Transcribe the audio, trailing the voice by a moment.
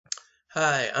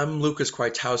Hi, I'm Lucas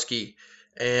Kwiatkowski,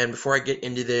 and before I get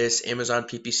into this Amazon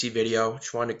PPC video,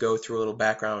 just want to go through a little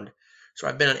background. So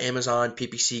I've been an Amazon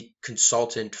PPC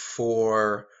consultant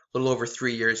for a little over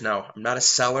 3 years now. I'm not a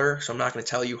seller, so I'm not going to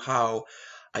tell you how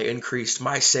I increased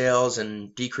my sales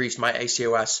and decreased my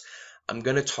ACOS. I'm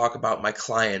going to talk about my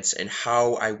clients and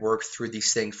how I work through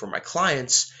these things for my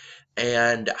clients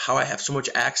and how I have so much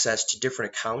access to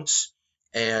different accounts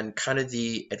and kind of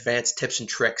the advanced tips and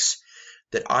tricks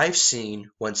that I've seen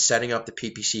when setting up the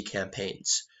PPC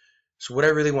campaigns. So what I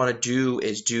really want to do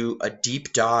is do a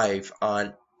deep dive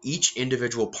on each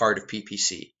individual part of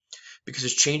PPC because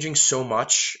it's changing so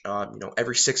much.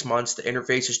 Every 6 months the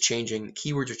interface is changing, the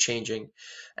keywords are changing,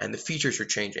 and the features are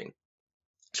changing.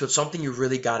 So it's something you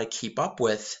really got to keep up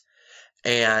with.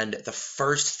 And the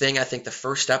first thing, I think the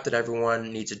first step that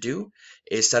everyone needs to do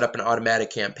is set up an automatic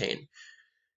campaign.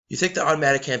 You think the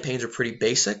automatic campaigns are pretty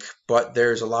basic, but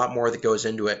there's a lot more that goes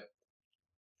into it.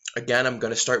 Again, I'm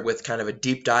going to start with kind of a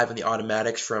deep dive in the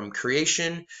automatics from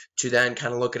creation to then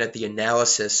kind of looking at the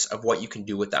analysis of what you can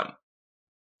do with them.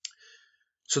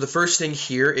 So the first thing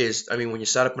here is, when you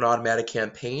set up an automatic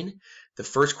campaign, the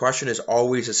first question is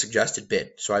always a suggested bid.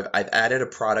 So I've added a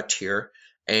product here,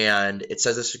 and it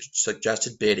says the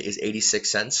suggested bid is 86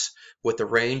 cents with a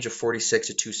range of 46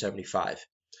 to 275.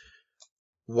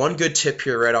 One good tip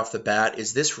here right off the bat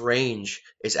is this range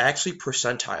is actually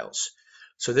percentiles.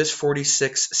 So this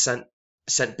 46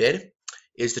 cent bid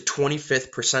is the 25th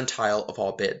percentile of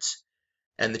all bids.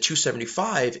 And the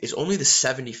 275 is only the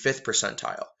 75th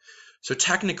percentile. So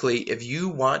technically, if you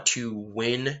want to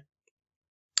win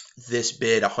this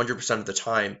bid 100% of the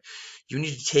time, you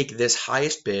need to take this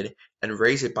highest bid and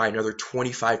raise it by another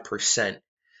 25%.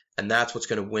 And that's what's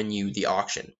going to win you the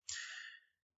auction.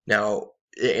 Now,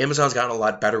 Amazon's gotten a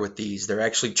lot better with these. They're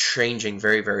actually changing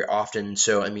very, very often.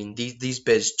 So, these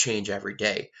bids change every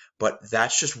day, but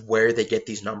that's just where they get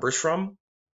these numbers from,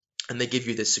 and they give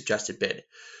you this suggested bid.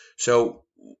 So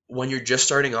when you're just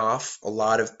starting off, a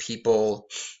lot of people,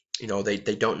 they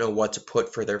don't know what to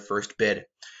put for their first bid,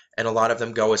 and a lot of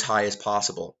them go as high as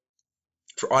possible.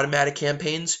 For automatic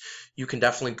campaigns, you can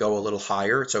definitely go a little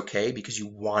higher. It's okay because you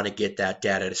want to get that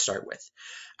data to start with.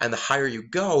 And the higher you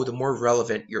go, the more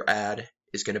relevant your ad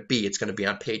is going to be. It's going to be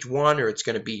on page one, or it's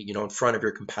going to be, in front of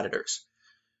your competitors.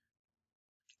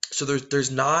 So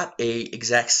there's not a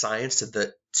exact science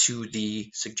to the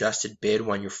suggested bid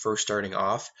when you're first starting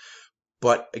off.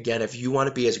 But again, if you want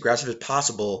to be as aggressive as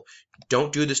possible,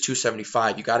 don't do this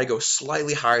 275. You got to go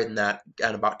slightly higher than that,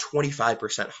 and about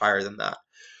 25% higher than that.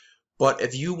 But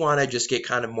if you want to just get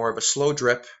kind of more of a slow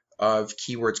drip of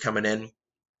keywords coming in,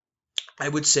 I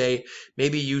would say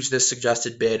maybe use this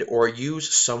suggested bid or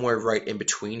use somewhere right in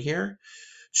between here.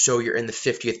 So you're in the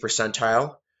 50th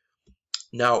percentile.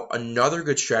 Now, another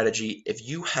good strategy, if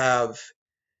you have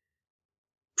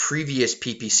previous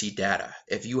PPC data,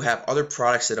 if you have other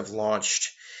products that have launched,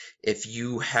 if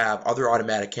you have other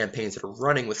automatic campaigns that are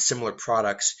running with similar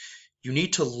products, you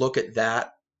need to look at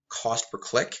that cost per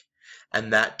click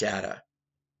and that data.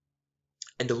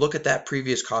 And to look at that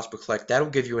previous cost per click, that'll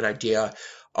give you an idea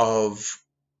of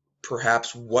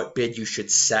perhaps what bid you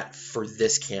should set for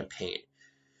this campaign.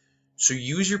 So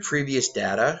use your previous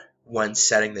data when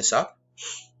setting this up.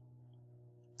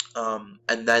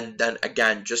 And then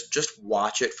again, just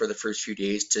watch it for the first few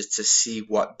days to see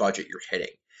what budget you're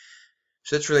hitting.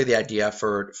 So that's really the idea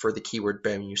for the keyword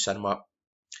bid when you set them up.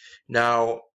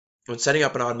 Now, when setting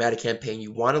up an automatic campaign,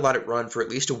 you want to let it run for at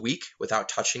least a week without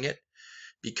touching it,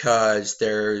 because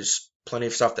there's plenty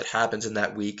of stuff that happens in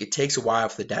that week. It takes a while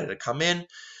for the data to come in.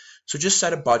 So just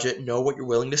set a budget, know what you're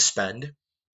willing to spend,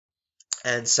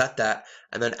 and set that.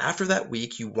 And then after that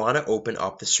week, you want to open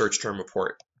up the search term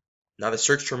report. Now the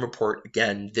search term report,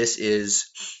 again, this is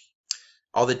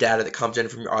all the data that comes in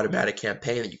from your automatic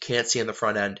campaign that you can't see on the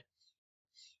front end.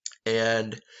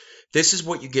 And this is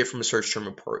what you get from a search term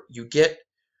report. You get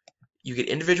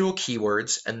individual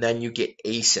keywords, and then you get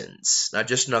ASINs. Now,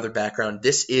 just another background,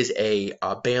 this is a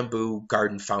bamboo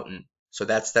garden fountain. So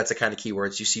that's the kind of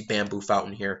keywords. You see bamboo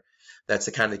fountain here. That's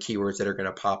the kind of keywords that are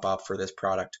going to pop up for this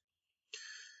product.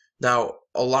 Now,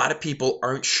 a lot of people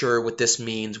aren't sure what this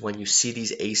means when you see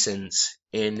these ASINs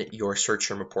in your search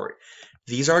term report.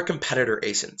 These are competitor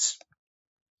ASINs.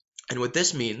 And what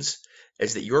this means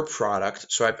is that your product,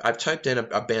 so I've typed in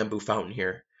a bamboo fountain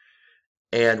here,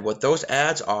 and what those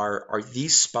ads are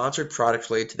these sponsored products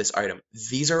related to this item.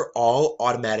 These are all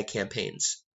automatic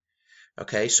campaigns.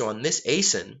 Okay, so on this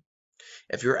ASIN,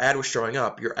 if your ad was showing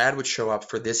up, your ad would show up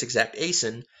for this exact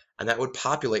ASIN, and that would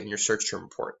populate in your search term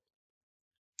report.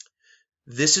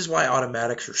 This is why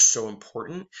automatics are so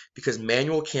important, because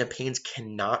manual campaigns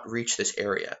cannot reach this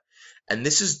area. And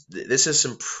this is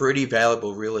some pretty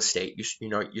valuable real estate.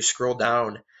 You scroll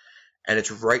down and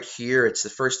it's right here. It's the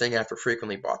first thing after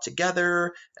frequently bought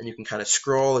together, and you can kind of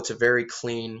scroll. It's a very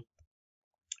clean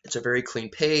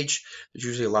page. There's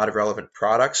usually a lot of relevant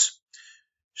products.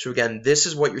 So again, this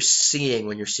is what you're seeing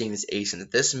when you're seeing this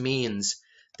ASIN. This means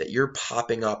that you're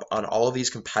popping up on all of these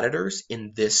competitors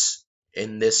in this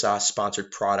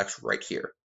sponsored products right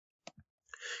here.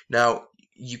 Now,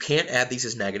 you can't add these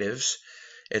as negatives.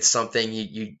 It's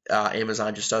something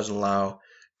Amazon just doesn't allow.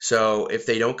 So if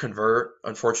they don't convert,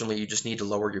 unfortunately, you just need to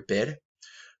lower your bid.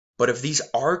 But if these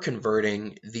are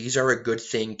converting, these are a good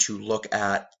thing to look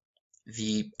at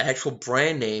the actual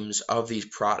brand names of these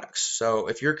products. So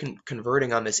if you're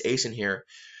converting on this ASIN here,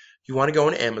 you want to go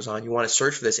into Amazon, you want to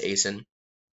search for this ASIN,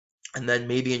 and then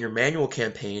maybe in your manual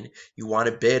campaign, you want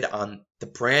to bid on the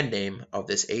brand name of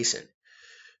this ASIN,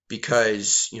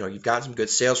 because you've got some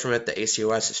good sales from it. The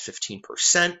ACOS is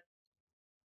 15%.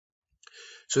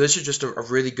 So this is just a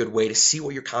really good way to see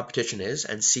what your competition is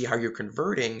and see how you're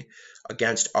converting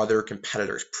against other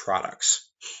competitors' products.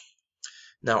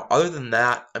 Now, other than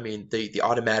that, I mean, the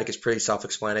automatic is pretty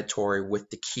self-explanatory with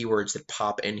the keywords that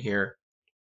pop in here.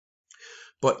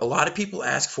 But a lot of people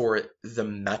ask for the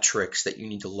metrics that you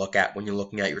need to look at when you're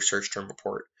looking at your search term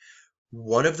report.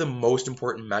 One of the most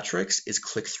important metrics is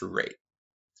click-through rate.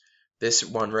 This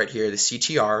one right here, the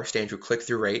CTR, stands for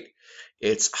click-through rate.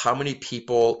 It's how many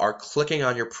people are clicking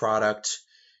on your product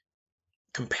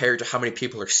compared to how many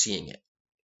people are seeing it.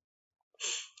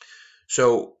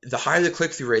 So the higher the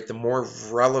click-through rate, the more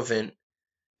relevant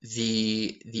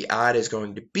the ad is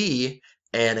going to be.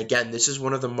 And again, this is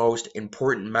one of the most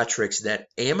important metrics that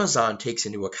Amazon takes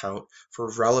into account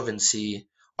for relevancy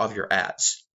of your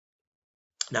ads.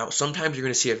 Now, sometimes you're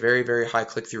going to see a very, very high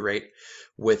click-through rate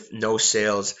with no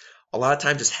sales. A lot of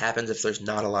times this happens if there's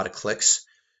not a lot of clicks.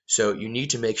 So you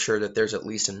need to make sure that there's at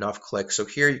least enough clicks. So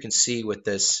here you can see with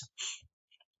this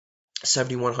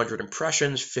 7,100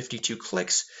 impressions, 52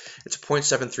 clicks, it's a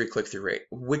 0.73 click-through rate,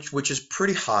 which is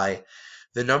pretty high.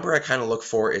 The number I kind of look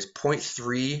for is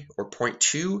 0.3 or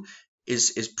 0.2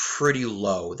 is pretty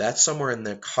low. That's somewhere in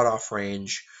the cutoff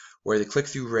range where the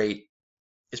click-through rate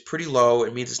is pretty low.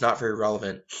 It means it's not very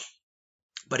relevant.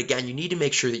 But again, you need to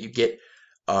make sure that you get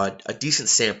a decent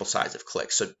sample size of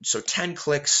clicks. So 10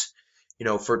 clicks,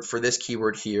 for this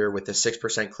keyword here with the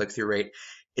 6% click-through rate,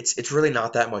 it's really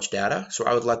not that much data. So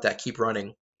I would let that keep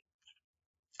running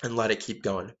and let it keep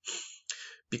going.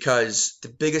 Because the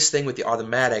biggest thing with the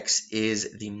automatics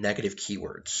is the negative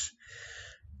keywords.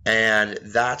 And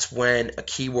that's when a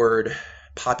keyword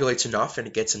populates enough and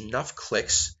it gets enough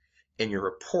clicks in your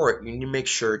report, you need to make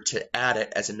sure to add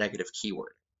it as a negative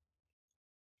keyword.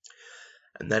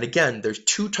 And then again, there's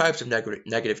two types of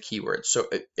negative keywords. So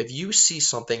if you see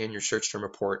something in your search term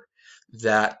report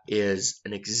that is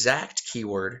an exact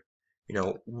keyword,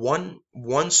 one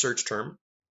search term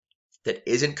that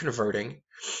isn't converting,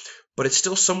 but it's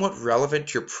still somewhat relevant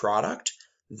to your product,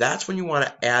 that's when you want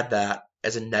to add that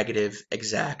as a negative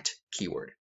exact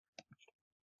keyword.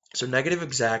 So negative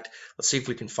exact, let's see if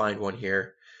we can find one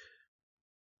here.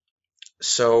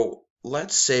 So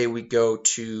let's say we go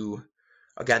to,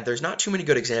 again, there's not too many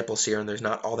good examples here and there's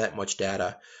not all that much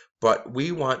data, but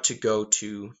we want to go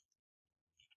to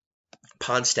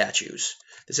pond statues.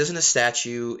 This isn't a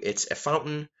statue, it's a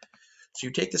fountain. So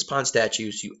you take this pond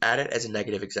statues, you add it as a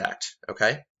negative exact,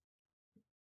 okay?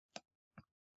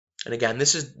 And again,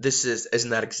 this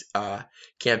isn't that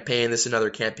campaign. This is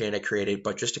another campaign I created,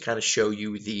 but just to kind of show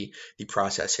you the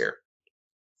process here.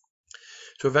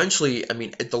 So eventually, I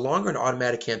mean, the longer an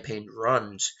automatic campaign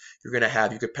runs, you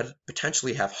could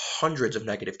potentially have hundreds of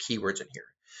negative keywords in here,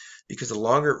 because the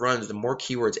longer it runs, the more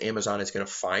keywords Amazon is going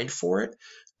to find for it,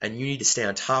 and you need to stay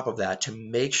on top of that to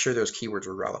make sure those keywords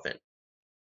are relevant.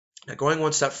 Now, going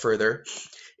one step further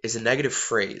is a negative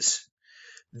phrase.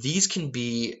 These can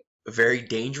be very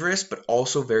dangerous, but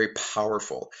also very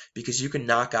powerful, because you can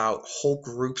knock out whole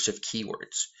groups of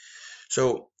keywords.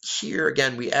 So here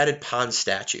again, we added pond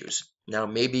statues. Now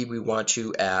maybe we want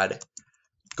to add,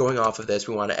 going off of this,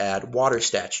 we want to add water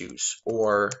statues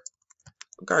or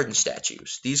garden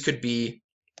statues. These could be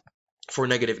for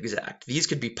negative exact. These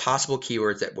could be possible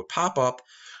keywords that would pop up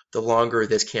the longer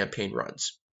this campaign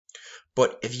runs.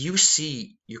 But if you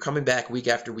see you're coming back week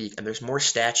after week and there's more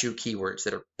statue keywords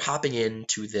that are popping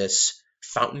into this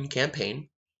fountain campaign,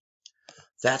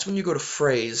 that's when you go to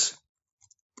phrase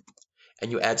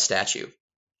and you add statue.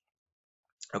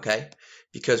 Okay?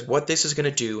 Because what this is going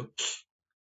to do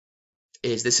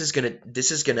is this is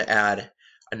going to add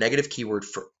a negative keyword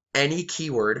for any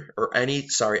keyword or any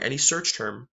search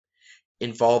term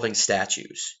involving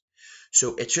statues.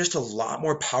 So it's just a lot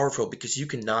more powerful because you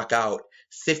can knock out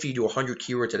 50 to 100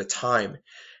 keywords at a time.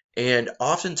 And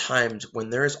oftentimes when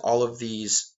there's all of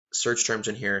these search terms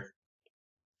in here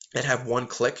that have one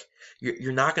click,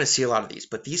 you're not going to see a lot of these,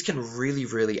 but these can really,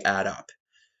 really add up.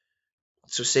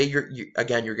 So say you're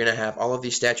going to have all of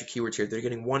these statue keywords here. They're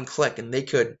getting one click, and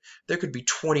there could be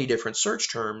 20 different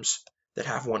search terms that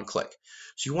have one click.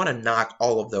 So you want to knock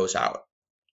all of those out.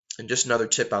 And just another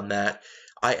tip on that,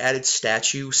 I added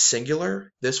statue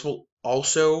singular. This will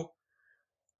also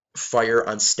fire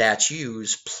on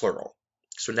statues plural.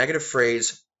 So negative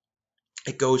phrase,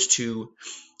 it goes to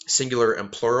singular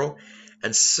and plural.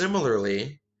 And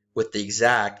similarly with the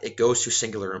exact, it goes to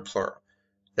singular and plural.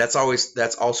 That's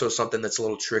also something that's a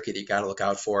little tricky that you got to look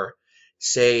out for.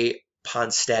 Say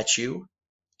pond statue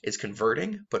is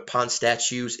converting, but pond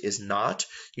statues is not.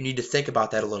 You need to think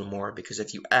about that a little more, because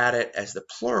if you add it as the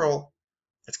plural,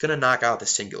 it's going to knock out the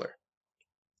singular.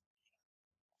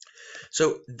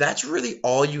 So that's really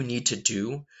all you need to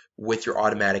do with your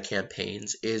automatic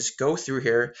campaigns is go through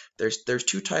here. There's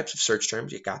two types of search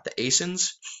terms. You got the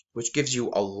ASINs, which gives you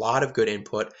a lot of good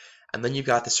input, and then you've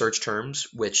got the search terms,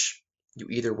 which you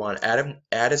either want to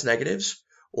add as negatives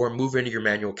or move into your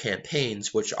manual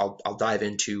campaigns, which I'll dive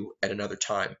into at another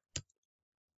time.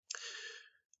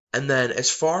 And then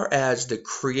as far as the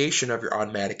creation of your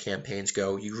automatic campaigns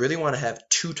go, you really want to have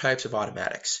two types of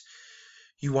automatics.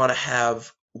 You want to have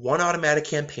one automatic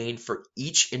campaign for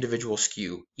each individual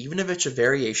SKU. Even if it's a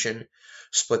variation,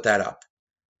 split that up.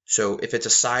 So if it's a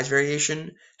size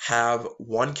variation, have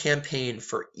one campaign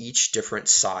for each different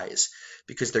size,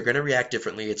 because they're going to react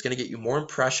differently. It's going to get you more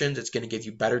impressions. It's going to give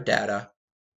you better data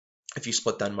if you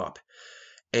split them up.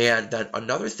 And then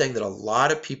another thing that a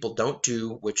lot of people don't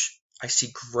do, which I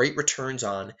see great returns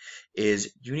on,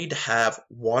 is you need to have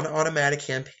one automatic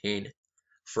campaign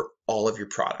for all of your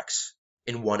products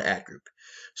in one ad group.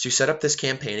 So you set up this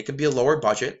campaign. It could be a lower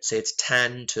budget, say it's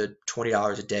 $10 to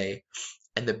 $20 a day,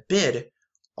 and the bid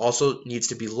also needs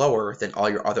to be lower than all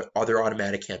your other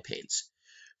automatic campaigns.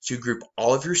 So you group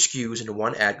all of your SKUs into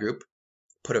one ad group,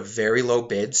 put a very low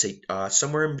bid, say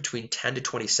somewhere in between 10 to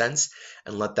 20 cents,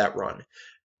 and let that run.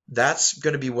 That's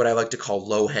going to be what I like to call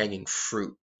low-hanging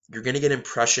fruit. You're going to get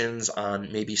impressions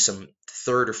on maybe some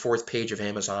third or fourth page of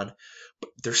Amazon, but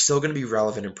they're still going to be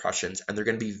relevant impressions, and they're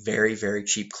going to be very, very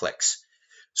cheap clicks.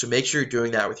 So make sure you're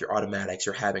doing that with your automatics.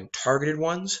 You're having targeted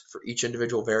ones for each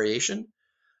individual variation,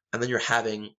 and then you're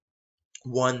having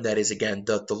one that is, again,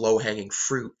 the low-hanging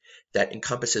fruit that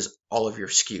encompasses all of your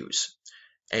SKUs.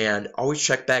 And always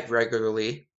check back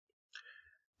regularly.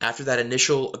 After that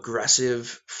initial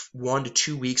aggressive 1 to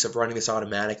 2 weeks of running this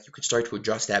automatic, you can start to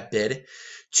adjust that bid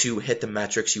to hit the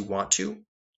metrics you want to.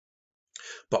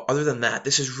 But other than that,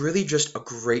 this is really just a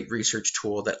great research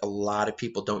tool that a lot of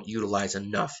people don't utilize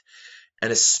enough.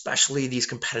 And especially these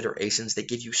competitor ASINs, they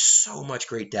give you so much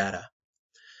great data.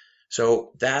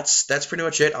 So that's pretty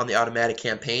much it on the automatic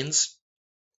campaigns.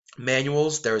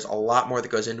 Manuals, there's a lot more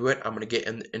that goes into it. I'm going to get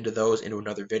into those into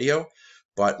another video.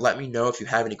 But let me know if you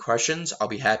have any questions. I'll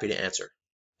be happy to answer.